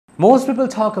Most people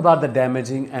talk about the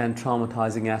damaging and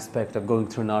traumatizing aspect of going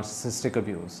through narcissistic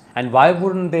abuse. And why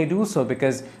wouldn't they do so?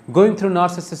 Because going through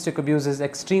narcissistic abuse is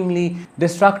extremely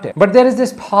destructive. But there is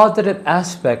this positive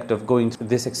aspect of going through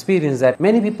this experience that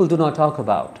many people do not talk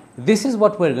about. This is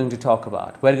what we're going to talk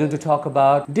about. We're going to talk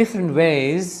about different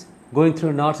ways going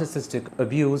through narcissistic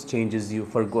abuse changes you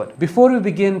for good. Before we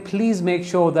begin, please make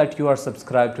sure that you are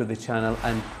subscribed to the channel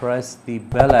and press the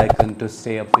bell icon to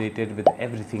stay updated with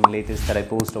everything latest that I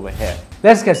post over here.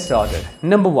 Let's get started.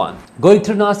 Number 1, going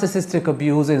through narcissistic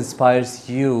abuse inspires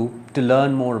you to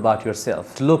learn more about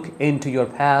yourself, to look into your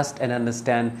past and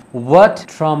understand what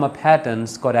trauma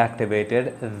patterns got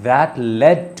activated that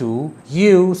led to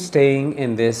you staying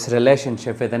in this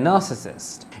relationship with a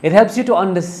narcissist. It helps you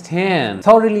to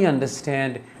thoroughly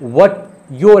understand what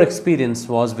your experience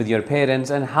was with your parents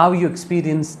and how you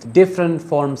experienced different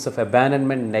forms of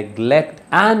abandonment, neglect,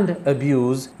 and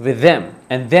abuse with them.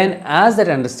 And then as that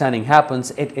understanding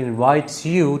happens, it invites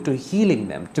you to healing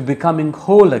them, to becoming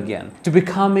whole again, to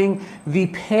becoming the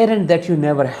parent that you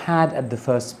never had at the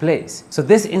first place. So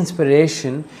this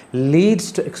inspiration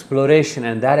leads to exploration,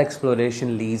 and that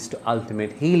exploration leads to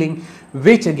ultimate healing,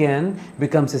 which again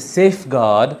becomes a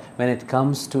safeguard when it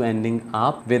comes to ending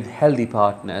up with healthy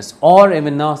partners or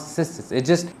even narcissists. It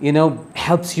just,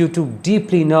 helps you to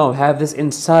deeply have this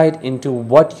insight into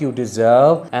what you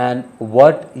deserve and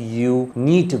what you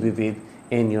need to be with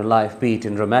in your life, be it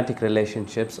in romantic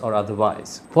relationships or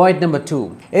otherwise. Point number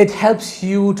 2, it helps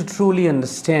you to truly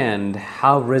understand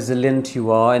how resilient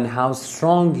you are and how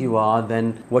strong you are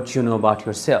than what you know about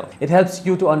yourself. It helps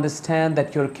you to understand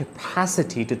that your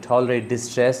capacity to tolerate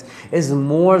distress is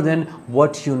more than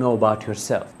what you know about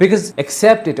yourself. Because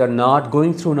accept it or not,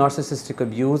 going through narcissistic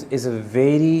abuse is a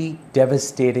very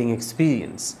devastating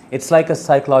experience. It's like a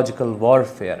psychological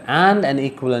warfare and an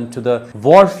equivalent to the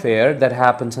warfare that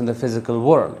happens in the physical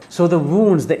world. So the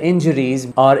wounds, the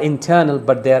injuries are internal,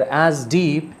 but they're as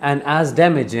deep and as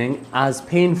damaging, as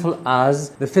painful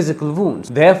as the physical wounds.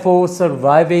 Therefore,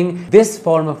 surviving this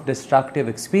form of destructive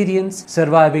experience,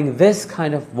 surviving this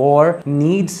kind of war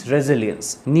needs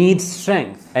resilience, needs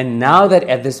strength. And now that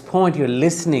at this point you're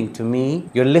listening to me,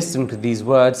 you're listening to these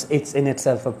words, it's in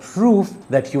itself a proof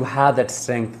that you have that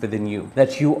strength within you,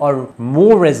 that you are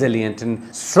more resilient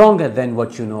and stronger than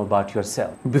what you know about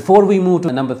yourself. Before we move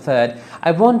to number 3,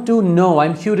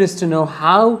 I'm curious to know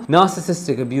how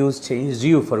narcissistic abuse changed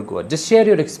you for good. Just share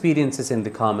your experiences in the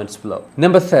comments below.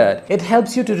 Number 3, it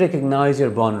helps you to recognize your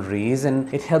boundaries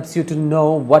and it helps you to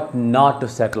know what not to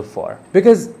settle for.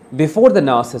 Because before the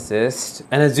narcissist,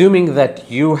 and assuming that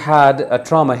you had a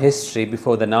trauma history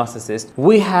before the narcissist,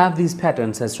 we have these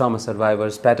patterns as trauma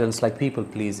survivors, patterns like people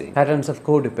pleasing, patterns of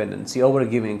codependency,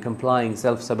 overgiving, complying,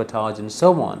 self-sabotage, and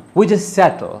so on. We just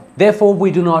settle. Therefore, we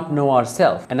do not know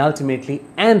ourselves and ultimately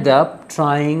end up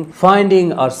trying to find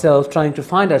ourselves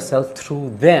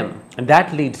through them. And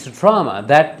that leads to trauma,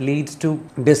 that leads to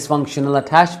dysfunctional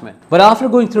attachment. But after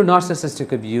going through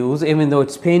narcissistic abuse, even though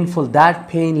it's painful, that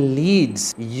pain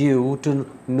leads you to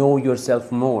know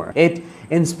yourself more. It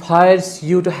inspires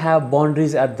you to have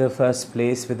boundaries at the first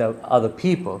place with other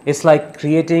people. It's like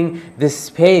creating this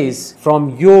space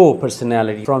from your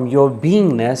personality, from your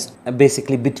beingness,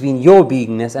 basically between your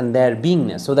beingness and their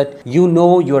beingness, so that you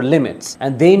know your limits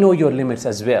and they know your limits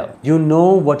as well. You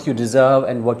know what you deserve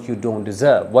and what you don't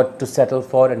deserve, what to settle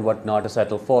for and what not to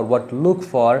settle for, what to look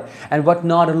for and what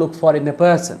not to look for in a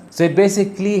person. So it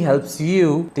basically helps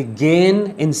you to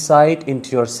gain insight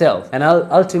into yourself and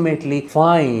ultimately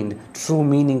find true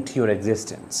meaning to your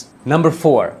existence. Number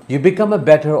 4, you become a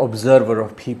better observer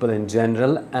of people in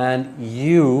general and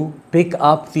you pick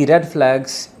up the red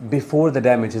flags before the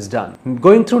damage is done.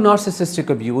 Going through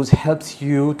narcissistic abuse helps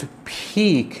you to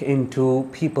peek into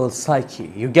people's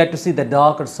psyche. You get to see the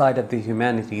darker side of the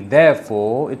humanity.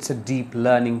 Therefore, it's a deep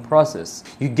learning process.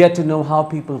 You get to know how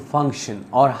people function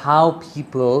or how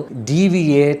people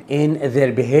deviate in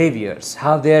their behaviors,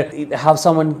 how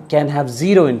someone can have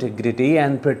zero integrity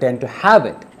and pretend to have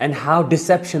it, and how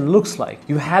deception looks like.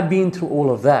 You have been through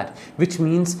all of that, which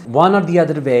means one or the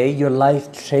other way your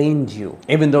life trained you.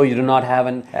 Even though you do not have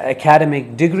an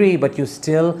academic degree, but you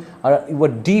were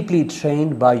deeply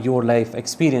trained by your life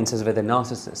experiences with a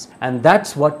narcissist. And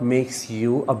that's what makes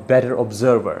you a better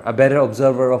observer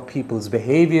of people's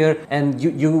behavior, and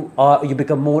you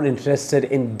become more interested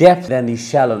in depth than the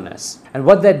shallowness. And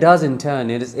what that does in turn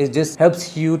is it just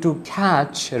helps you to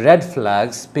catch red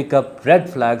flags, pick up red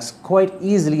flags quite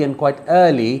easily and quite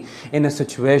early in a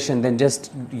situation than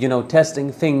just,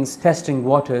 testing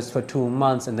waters for 2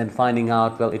 months and then finding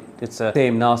out, well, it's a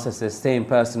same narcissist, same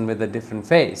person with a different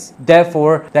face. ways.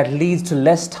 Therefore, that leads to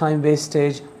less time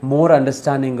wastage, more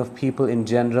understanding of people in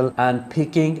general, and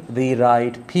picking the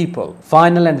right people.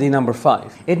 Final and the number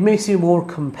 5. It makes you more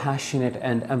compassionate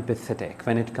and empathetic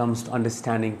when it comes to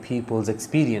understanding people's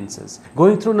experiences.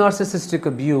 Going through narcissistic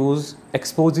abuse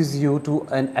exposes you to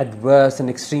an adverse and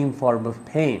extreme form of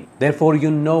pain. Therefore, you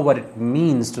know what it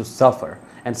means to suffer,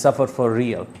 and suffer for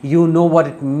real. You know what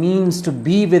it means to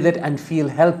be with it and feel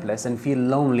helpless and feel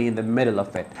lonely in the middle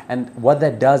of it. And what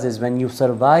that does is, when you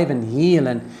survive and heal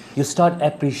and you start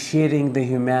appreciating the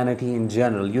humanity in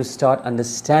general, you start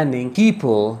understanding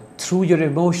people through your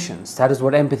emotions. That is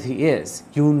what empathy is.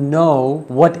 You know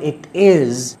what it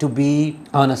is to be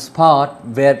on a spot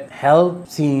where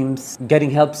getting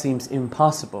help seems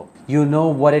impossible. You know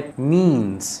what it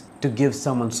means to give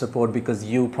someone support because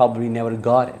you probably never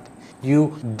got it.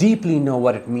 You deeply know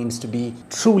what it means to be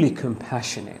truly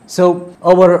compassionate. So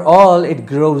overall, it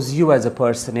grows you as a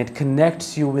person. It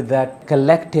connects you with that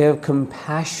collective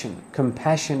compassion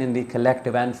in the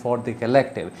collective and for the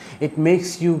collective. It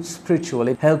makes you spiritual.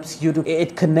 It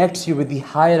connects you with the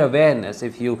higher awareness,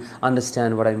 if you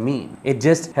understand what I mean. It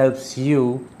just helps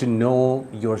you to know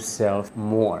yourself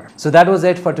more. So that was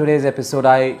it for today's episode.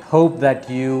 I hope that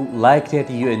you liked it,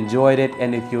 you enjoyed it,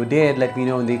 and if you did, let me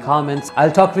know in the comments.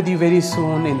 I'll talk with you very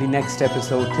soon in the next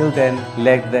episode. Till then,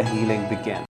 let the healing begin.